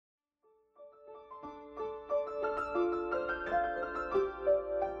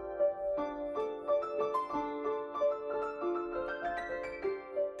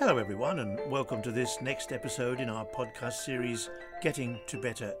Hello everyone, and welcome to this next episode in our podcast series Getting to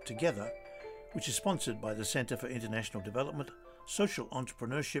Better Together, which is sponsored by the Centre for International Development, Social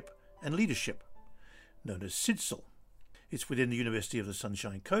Entrepreneurship and Leadership, known as CIDSL. It's within the University of the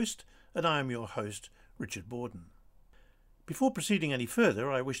Sunshine Coast, and I am your host, Richard Borden. Before proceeding any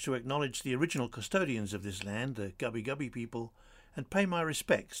further, I wish to acknowledge the original custodians of this land, the Gubbi Gubbi people, and pay my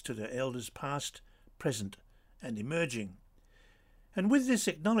respects to their elders past, present and emerging. And with this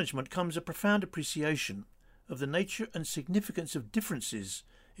acknowledgement comes a profound appreciation of the nature and significance of differences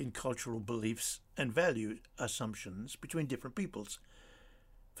in cultural beliefs and value assumptions between different peoples.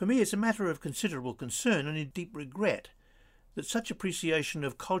 For me, it's a matter of considerable concern and in deep regret that such appreciation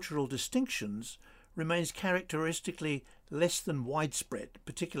of cultural distinctions remains characteristically less than widespread,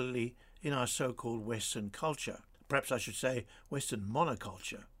 particularly in our so-called Western culture. Perhaps I should say Western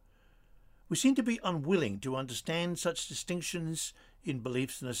monoculture. We seem to be unwilling to understand such distinctions in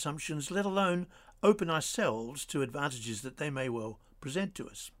beliefs and assumptions, let alone open ourselves to advantages that they may well present to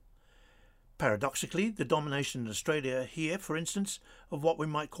us. Paradoxically, the domination in Australia here, for instance, of what we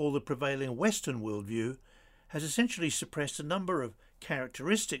might call the prevailing Western worldview has essentially suppressed a number of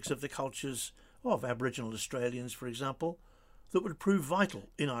characteristics of the cultures of Aboriginal Australians, for example, that would prove vital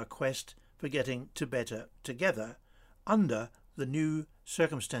in our quest for getting to better together under the new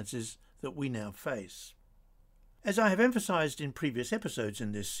circumstances that we now face. As I have emphasised in previous episodes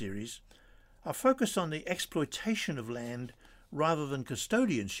in this series, our focus on the exploitation of land rather than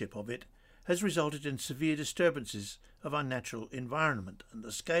custodianship of it has resulted in severe disturbances of our natural environment, and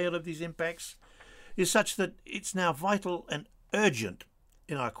the scale of these impacts is such that it's now vital and urgent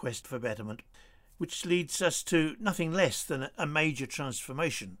in our quest for betterment, which leads us to nothing less than a major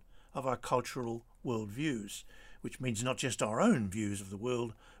transformation of our cultural worldviews, which means not just our own views of the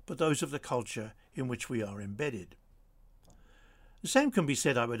world, but those of the culture in which we are embedded. The same can be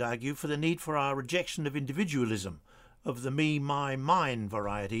said, I would argue, for the need for our rejection of individualism, of the me, my, mine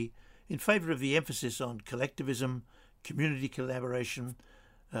variety, in favour of the emphasis on collectivism, community collaboration,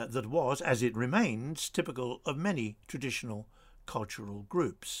 that was, as it remains, typical of many traditional cultural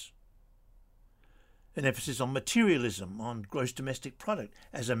groups. An emphasis on materialism, on gross domestic product,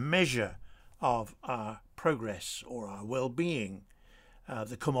 as a measure of our progress or our well-being,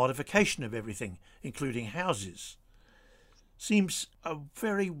 the commodification of everything, including houses, seems a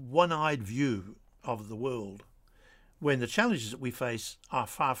very one-eyed view of the world, when the challenges that we face are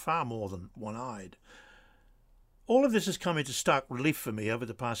far, far more than one-eyed. All of this has come into stark relief for me over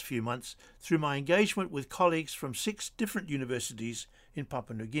the past few months through my engagement with colleagues from 6 different universities in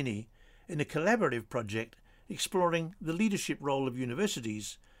Papua New Guinea in a collaborative project exploring the leadership role of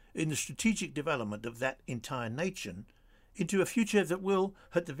universities in the strategic development of that entire nation into a future that will,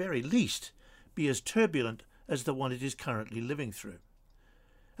 at the very least, be as turbulent as the one it is currently living through.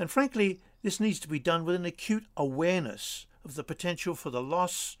 And frankly, this needs to be done with an acute awareness of the potential for the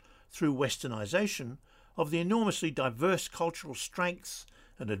loss, through westernisation, of the enormously diverse cultural strengths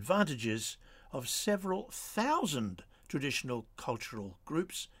and advantages of several thousand traditional cultural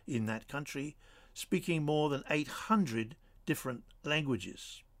groups in that country, speaking more than 800 different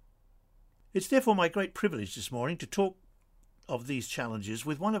languages. It's therefore my great privilege this morning to talk of these challenges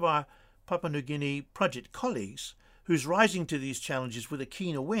with one of our Papua New Guinea project colleagues who's rising to these challenges with a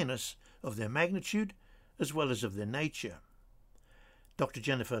keen awareness of their magnitude as well as of their nature. Dr.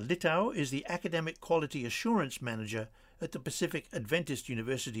 Jennifer Litau is the Academic Quality Assurance Manager at the Pacific Adventist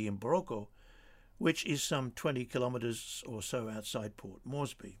University in Boroko, which is some 20 kilometres or so outside Port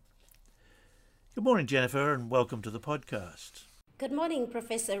Moresby. Good morning, Jennifer, and welcome to the podcast. Good morning,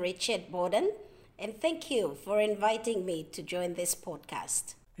 Professor Richard Borden, and thank you for inviting me to join this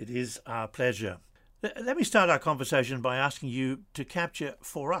podcast. It is our pleasure. Let me start our conversation by asking you to capture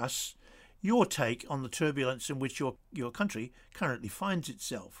for us your take on the turbulence in which your country currently finds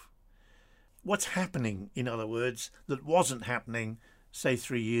itself. What's happening, in other words, that wasn't happening, say,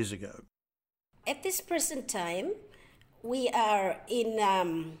 3 years ago? At this present time, we are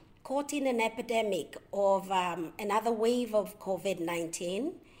caught in an epidemic of another wave of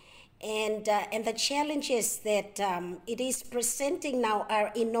COVID-19, and the challenges that it is presenting now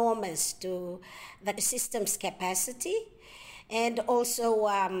are enormous to the system's capacity, and also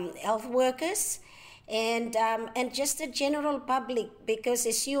health workers, and just the general public, because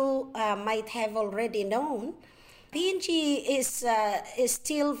as you might have already known, PNG is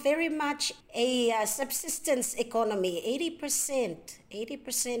still very much a subsistence economy.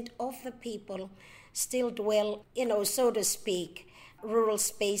 80% of the people still dwell, so to speak, rural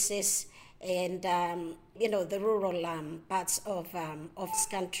spaces and, the rural parts of this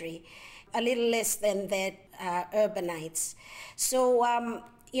country. A little less than that urbanites. So,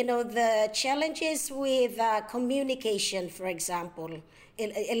 the challenges with communication, for example.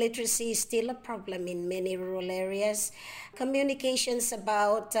 Illiteracy is still a problem in many rural areas. Communications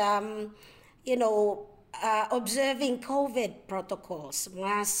about, observing COVID protocols,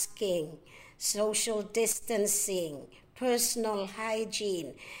 masking, social distancing, personal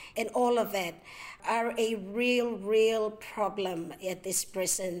hygiene, and all of that are a real problem at this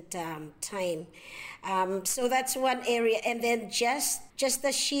present time. So that's one area. And then just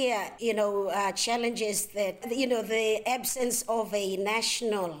the sheer, challenges that, the absence of a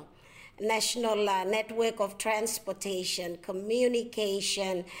national network of transportation,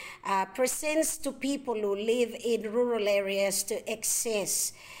 communication, presents to people who live in rural areas to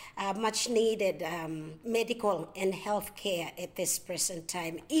access much needed medical and health care at this present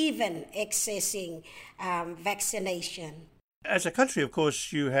time, even accessing vaccination. As a country, of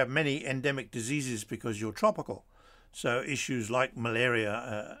course, you have many endemic diseases because you're tropical. So issues like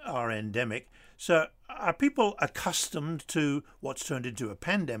malaria are endemic. So are people accustomed to what's turned into a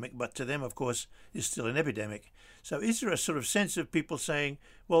pandemic, but to them, of course, is still an epidemic? So is there a sort of sense of people saying,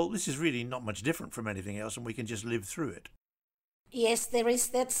 well, this is really not much different from anything else and we can just live through it? Yes, there is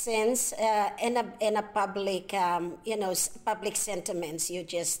that sense, and a public, public sentiments you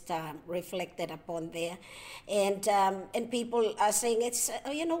just reflected upon there, and people are saying it's,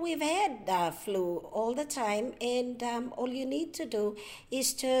 we've had flu all the time, and all you need to do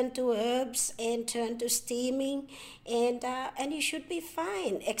is turn to herbs and turn to steaming, and you should be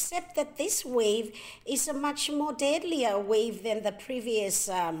fine. Except that this wave is a much more deadlier wave than the previous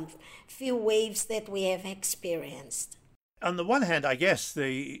few waves that we have experienced. On the one hand, I guess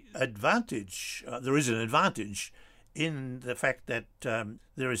the advantage, there is an advantage in the fact that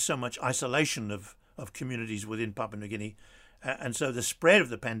there is so much isolation of communities within Papua New Guinea, and so the spread of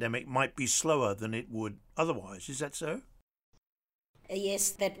the pandemic might be slower than it would otherwise. Is that so?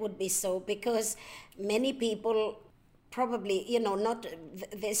 Yes, that would be so, because many people probably, not,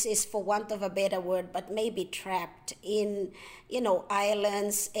 this is for want of a better word, but maybe trapped in,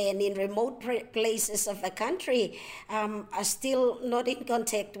 islands and in remote places of the country, are still not in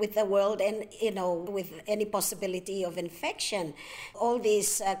contact with the world and, with any possibility of infection. All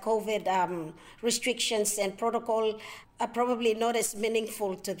these COVID restrictions and protocol are probably not as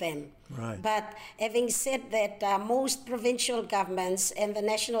meaningful to them. Right. But having said that, most provincial governments and the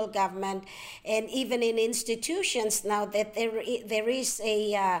national government, and even in institutions now, that there is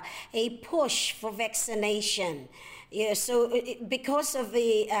a push for vaccination. Yeah, so because of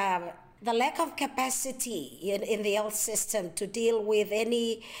the lack of capacity in the health system to deal with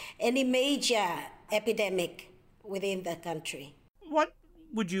any major epidemic within the country. What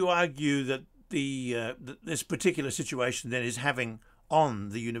would you argue that this particular situation then is having on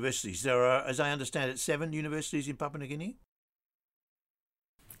the universities? There are, as I understand it, 7 universities in Papua New Guinea?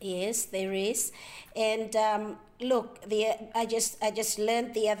 Yes, there is. And look, I just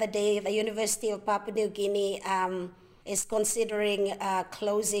learned the other day the University of Papua New Guinea is considering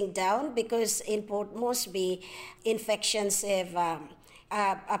closing down because in Port Moresby infections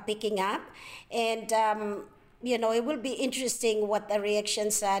are picking up. And it will be interesting what the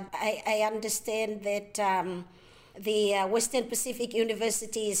reactions are. I understand that the Western Pacific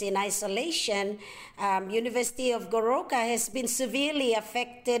University is in isolation. University of Goroka has been severely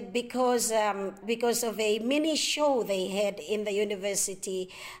affected because of a mini show they had in the university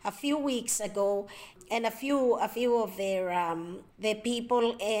a few weeks ago, and a few of their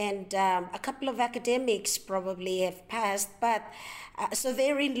people and a couple of academics probably have passed, but. So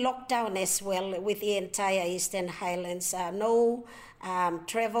they're in lockdown as well with the entire Eastern Highlands. No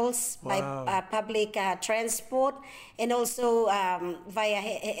travels by public transport, and also via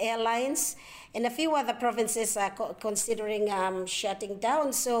airlines. And a few other provinces are considering shutting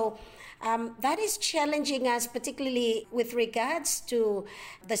down. So that is challenging us, particularly with regards to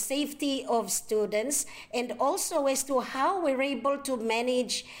the safety of students and also as to how we're able to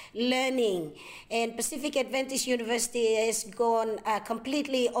manage learning. And Pacific Adventist University has gone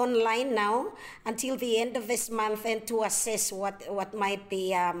completely online now until the end of this month, and to assess what might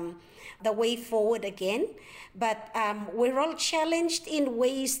be the way forward again. But we're all challenged in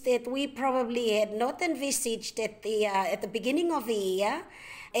ways that we probably had not envisaged at the beginning of the year,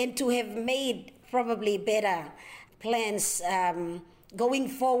 and to have made probably better plans going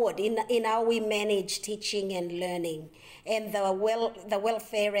forward in how we manage teaching and learning and the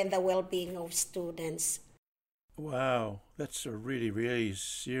welfare and the well-being of students. Wow, that's a really, really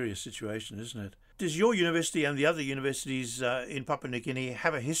serious situation, isn't it? Does your university and the other universities in Papua New Guinea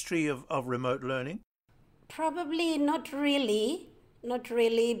have a history of remote learning? Probably not really,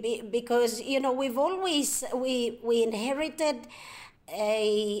 because we've always we inherited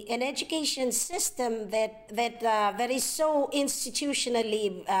an education system that is so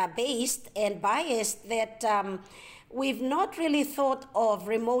institutionally based and biased that we've not really thought of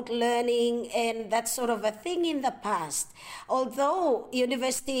remote learning and that sort of a thing in the past. Although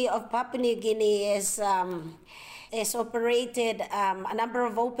University of Papua New Guinea has operated a number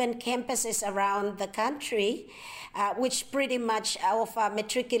of open campuses around the country, which pretty much offer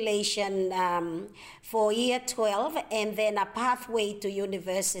matriculation for year 12 and then a pathway to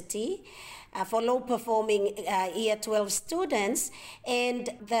university for low-performing year 12 students. And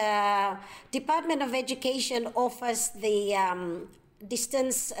the Department of Education offers the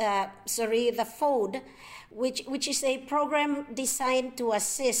the FODE, which is a program designed to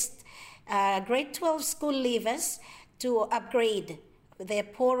assist grade 12 school leavers to upgrade their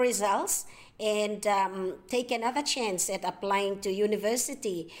poor results and take another chance at applying to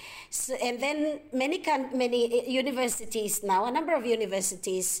university. So, and then many universities now, a number of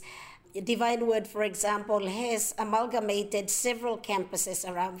universities, Divine Word, for example, has amalgamated several campuses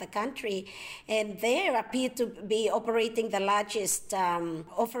around the country, and they appear to be operating the largest,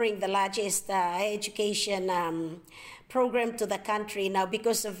 offering the largest education program to the country now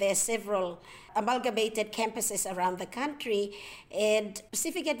because of their several amalgamated campuses around the country, and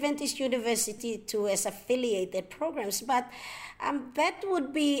Pacific Adventist University too has affiliated programs. But that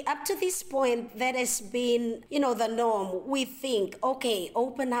would be, up to this point, that has been, the norm. We think, okay,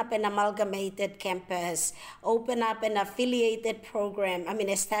 open up an amalgamated campus, open up an affiliated program,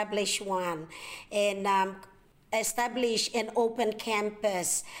 establish one, and establish an open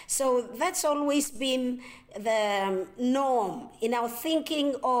campus. So that's always been the norm in our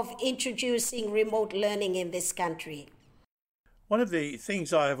thinking of introducing remote learning in this country. One of the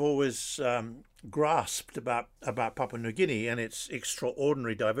things I have always grasped about Papua New Guinea and its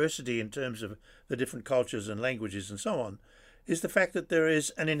extraordinary diversity in terms of the different cultures and languages and so on is the fact that there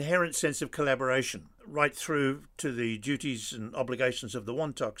is an inherent sense of collaboration right through to the duties and obligations of the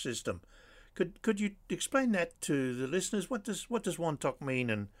Wantok system. Could you explain that to the listeners? What does Wantok mean,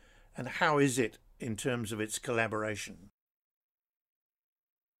 and how is it in terms of its collaboration?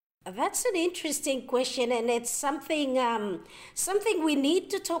 That's an interesting question, and it's something we need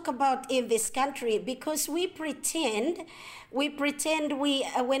to talk about in this country, because we pretend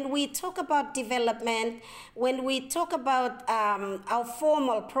when we talk about development, when we talk about our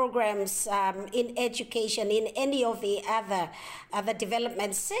formal programs in education, in any of the other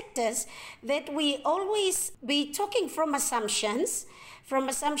development sectors, that we always be talking from assumptions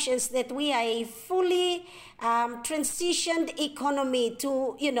that we are a fully transitioned economy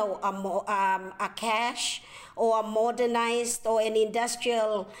to, a cash or a modernized or an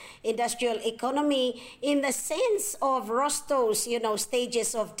industrial economy in the sense of Rostow's,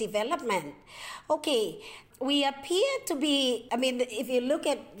 stages of development. Okay, we appear to be, if you look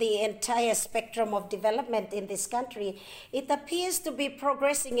at the entire spectrum of development in this country, it appears to be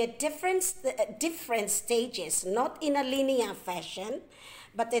progressing at different stages, not in a linear fashion,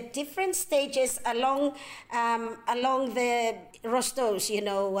 but at different stages along the Rostow's,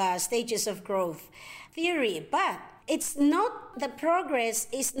 stages of growth theory. But it's not, the progress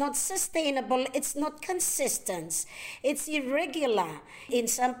is not sustainable, it's not consistent, it's irregular in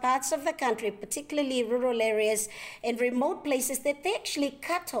some parts of the country, particularly rural areas and remote places, that they actually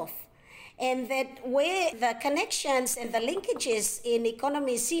cut off. And that where the connections and the linkages in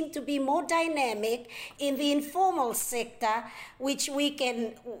economy seem to be more dynamic in the informal sector, which we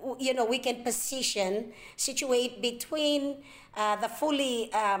can situate between the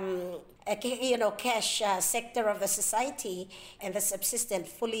fully cash sector of the society and the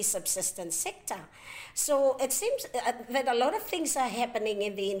fully subsistent sector. So it seems that a lot of things are happening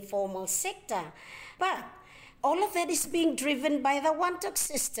in the informal sector, but all of that is being driven by the Wantok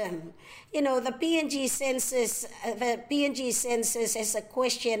system. The PNG census has a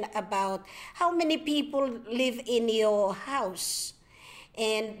question about how many people live in your house.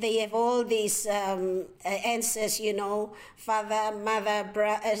 And they have all these answers, father,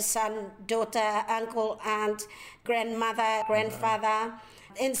 mother, son, daughter, uncle, aunt, grandmother, grandfather.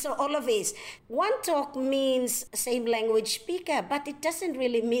 And so all of this. Wantok means same language speaker, but it doesn't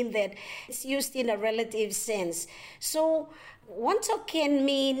really mean that. It's used in a relative sense. So Wantok can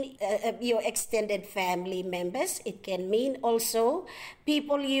mean your extended family members. It can mean also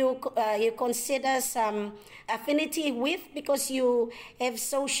people you consider some affinity with because you have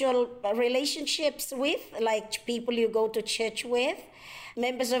social relationships with, like people you go to church with.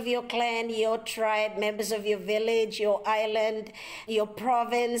 members of your clan, your tribe, members of your village, your island, your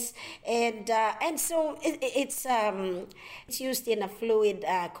province, and so it's used in a fluid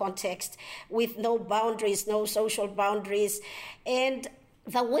context with no boundaries, no social boundaries, and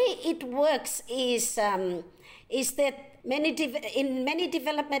the way it works is that in many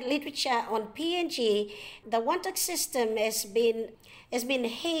development literature on PNG, the Wantok system has been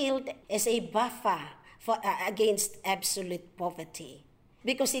hailed as a buffer against absolute poverty,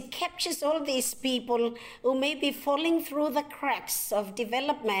 because it captures all these people who may be falling through the cracks of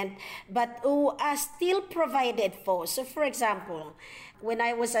development, but who are still provided for. So, for example, when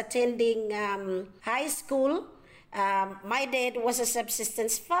I was attending high school, my dad was a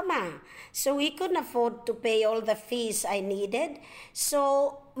subsistence farmer, so he couldn't afford to pay all the fees I needed.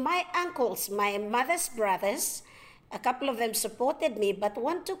 So my uncles, my mother's brothers, a couple of them supported me, but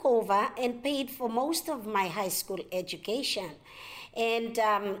one took over and paid for most of my high school education. And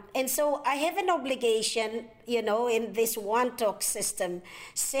so I have an obligation, in this Wantok system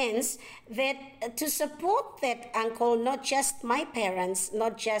sense, that to support that uncle, not just my parents,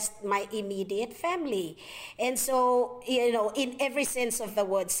 not just my immediate family. And so, in every sense of the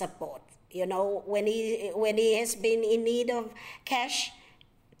word support, when he has been in need of cash,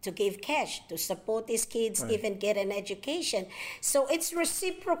 to give cash, to support his kids, right, even get an education. So it's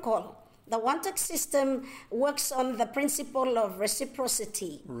reciprocal. The Wantok system works on the principle of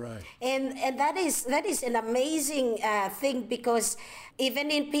reciprocity, right? And that is an amazing thing, because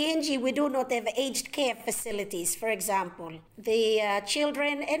even in PNG we do not have aged care facilities. For example, the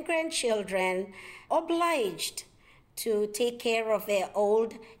children and grandchildren obliged to take care of their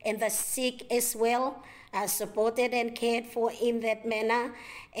old and the sick as well, are supported and cared for in that manner.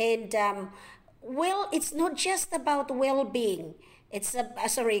 And it's not just about well-being. It's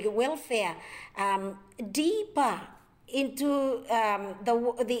welfare, deeper into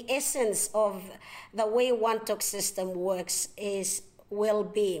the essence of the way Wantok system works is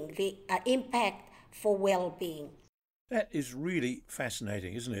well-being, the impact for well-being. That is really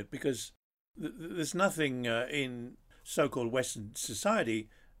fascinating, isn't it? Because there's nothing in so-called Western society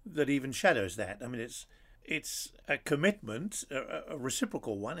that even shadows that. I mean, it's a commitment, a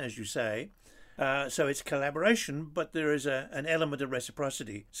reciprocal one, as you say. So it's collaboration, but there is an element of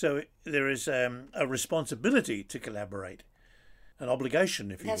reciprocity. So there is a responsibility to collaborate, an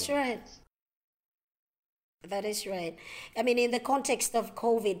obligation, if you will. That's right. That is right. I mean, in the context of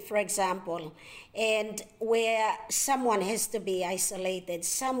COVID, for example, and where someone has to be isolated,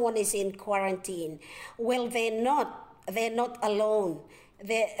 someone is in quarantine, well, they're not alone.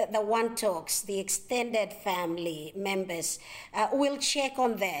 The Wantoks, the extended family members, will check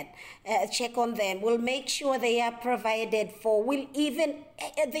on them, will make sure they are provided for, will even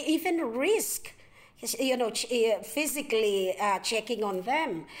risk, physically checking on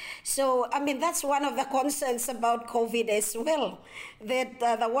them. So, I mean, that's one of the concerns about COVID as well, that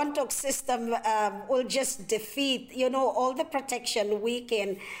the Wantok system will just defeat, all the protection we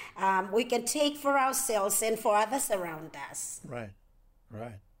can take for ourselves and for others around us. Right.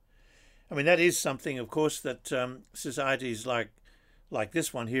 I mean, that is something, of course, that societies like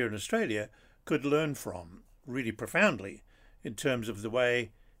this one here in Australia could learn from really profoundly in terms of the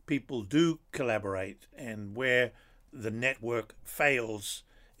way people do collaborate, and where the network fails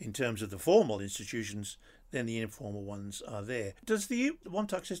in terms of the formal institutions, then the informal ones are there. Does the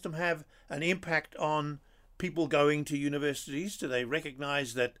Wantok system have an impact on people going to universities? Do they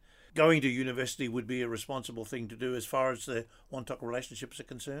recognise that going to university would be a responsible thing to do as far as the Wantok relationships are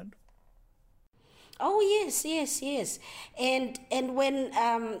concerned? Oh, yes. And when,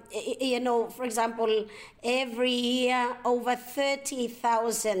 for example, every year over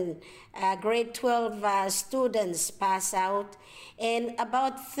 30,000 grade 12 students pass out, and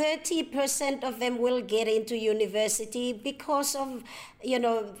about 30% of them will get into university because of,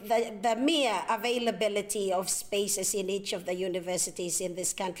 the mere availability of spaces in each of the universities in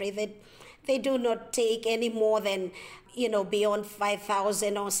this country. They do not take any more than, beyond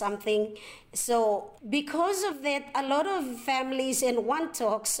 5,000 or something. So because of that, a lot of families and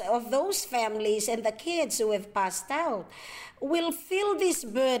Wantoks, of those families and the kids who have passed out, will feel this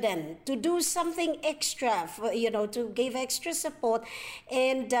burden to do something extra, to give extra support.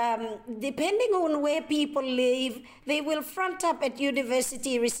 And depending on where people live, they will front up at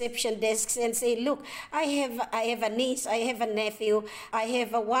university reception desks and say, look, I have a niece, I have a nephew, I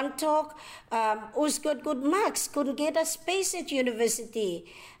have a Wantok who's got good marks, couldn't get a space at university,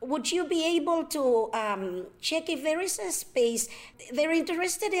 would you be able to check if there is a space? They're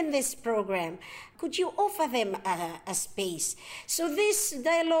interested in this program. Could you offer them a space? So this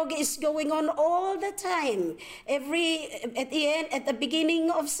dialogue is going on all the time. At the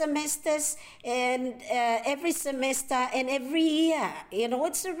beginning of semesters, and every semester and every year.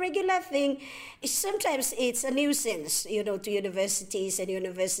 It's a regular thing. Sometimes it's a nuisance, to universities and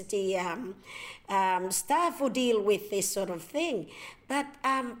university staff who deal with this sort of thing. But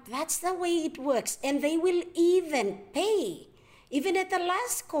that's the way it works. And they will even pay, even at the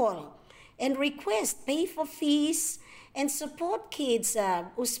last call, and pay for fees and support kids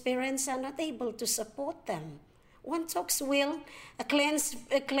whose parents are not able to support them. One talks will, a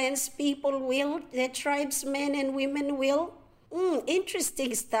clans people will, the tribesmen and women will.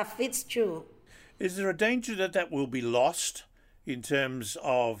 Interesting stuff, it's true. Is there a danger that will be lost in terms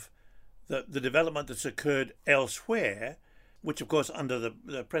of the development that's occurred elsewhere, which of course under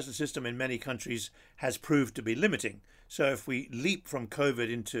the present system in many countries has proved to be limiting? So if we leap from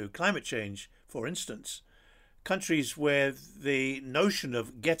COVID into climate change, for instance, countries where the notion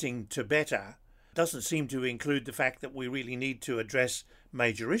of getting to better doesn't seem to include the fact that we really need to address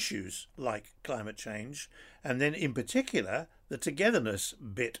major issues like climate change, and then in particular the togetherness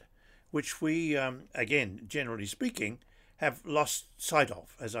bit, which we, again, generally speaking, have lost sight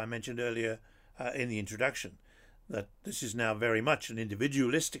of, as I mentioned earlier in the introduction, that this is now very much an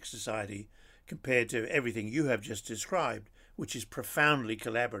individualistic society compared to everything you have just described, which is profoundly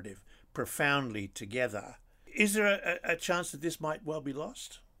collaborative, profoundly together. Is there a chance that this might well be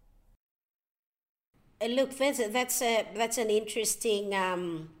lost? Look, that's an interesting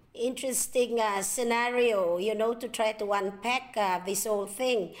scenario, to try to unpack this whole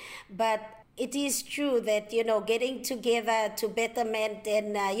thing. But it is true that getting together to betterment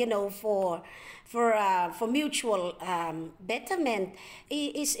and for mutual betterment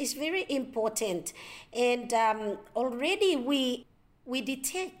is very important. And already we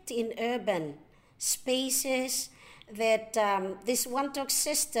detect in urban spaces that this one-talk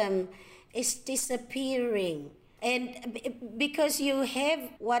system is disappearing. And because you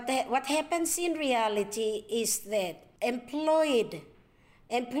have what happens in reality is that employed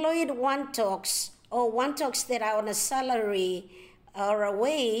one-talks or one-talks that are on a salary or a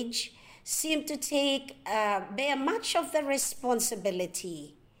wage seem to bear much of the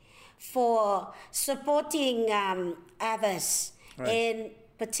responsibility for supporting others, right, and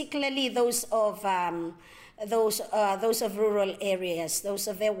particularly those of rural areas, those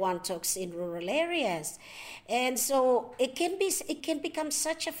of their one-talks in rural areas. And so it can become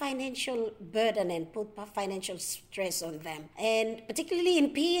such a financial burden and put financial stress on them. And particularly in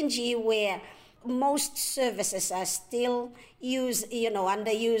PNG, where most services are still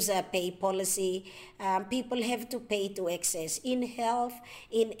under user pay policy. People have to pay to access in health,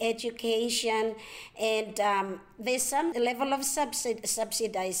 in education, and there's some level of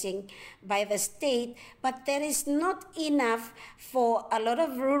subsidizing by the state, but there is not enough for a lot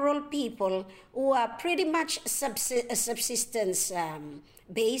of rural people who are pretty much subsistence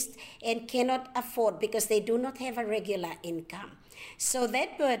based and cannot afford because they do not have a regular income. So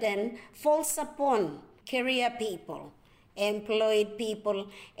that burden falls upon career people, employed people,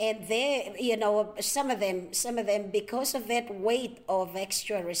 and they, some of them, because of that weight of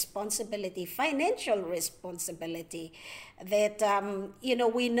extra responsibility, financial responsibility, that,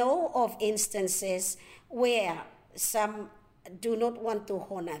 we know of instances where some do not want to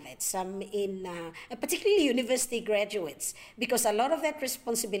honor that, some particularly university graduates, because a lot of that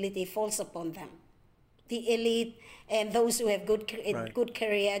responsibility falls upon them. The elite and those who have good good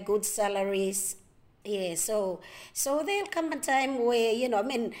career, good salaries. Yeah, so there'll come a time where,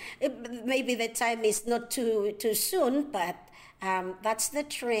 maybe the time is not too soon, but that's the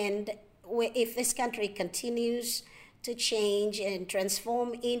trend where if this country continues to change and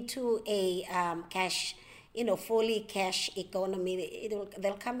transform into a fully cash economy,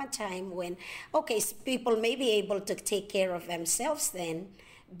 there'll come a time when, people may be able to take care of themselves then,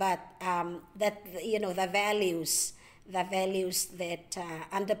 but the values that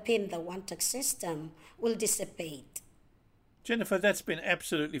underpin the one-talk system will dissipate. Jennifer, that's been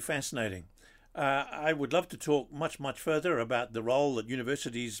absolutely fascinating. I would love to talk much, much further about the role that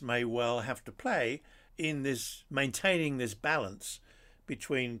universities may well have to play in this maintaining this balance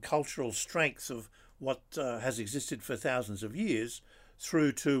between cultural strengths of what has existed for thousands of years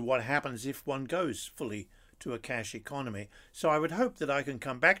through to what happens if one goes fully to a cash economy. So I would hope that I can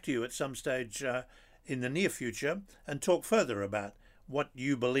come back to you at some stage in the near future and talk further about what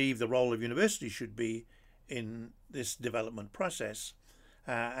you believe the role of university should be in this development process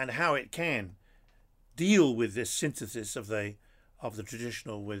and how it can deal with this synthesis of the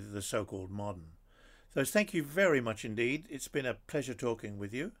traditional with the so-called modern. So thank you very much indeed. It's been a pleasure talking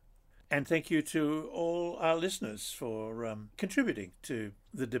with you. And thank you to all our listeners for contributing to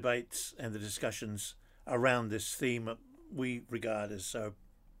the debates and the discussions around this theme that we regard as so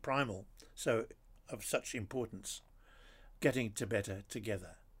primal, so of such importance, getting to better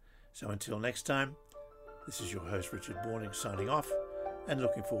together. So until next time, this is your host Richard Borning signing off and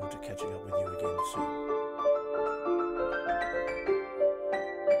looking forward to catching up with you again soon.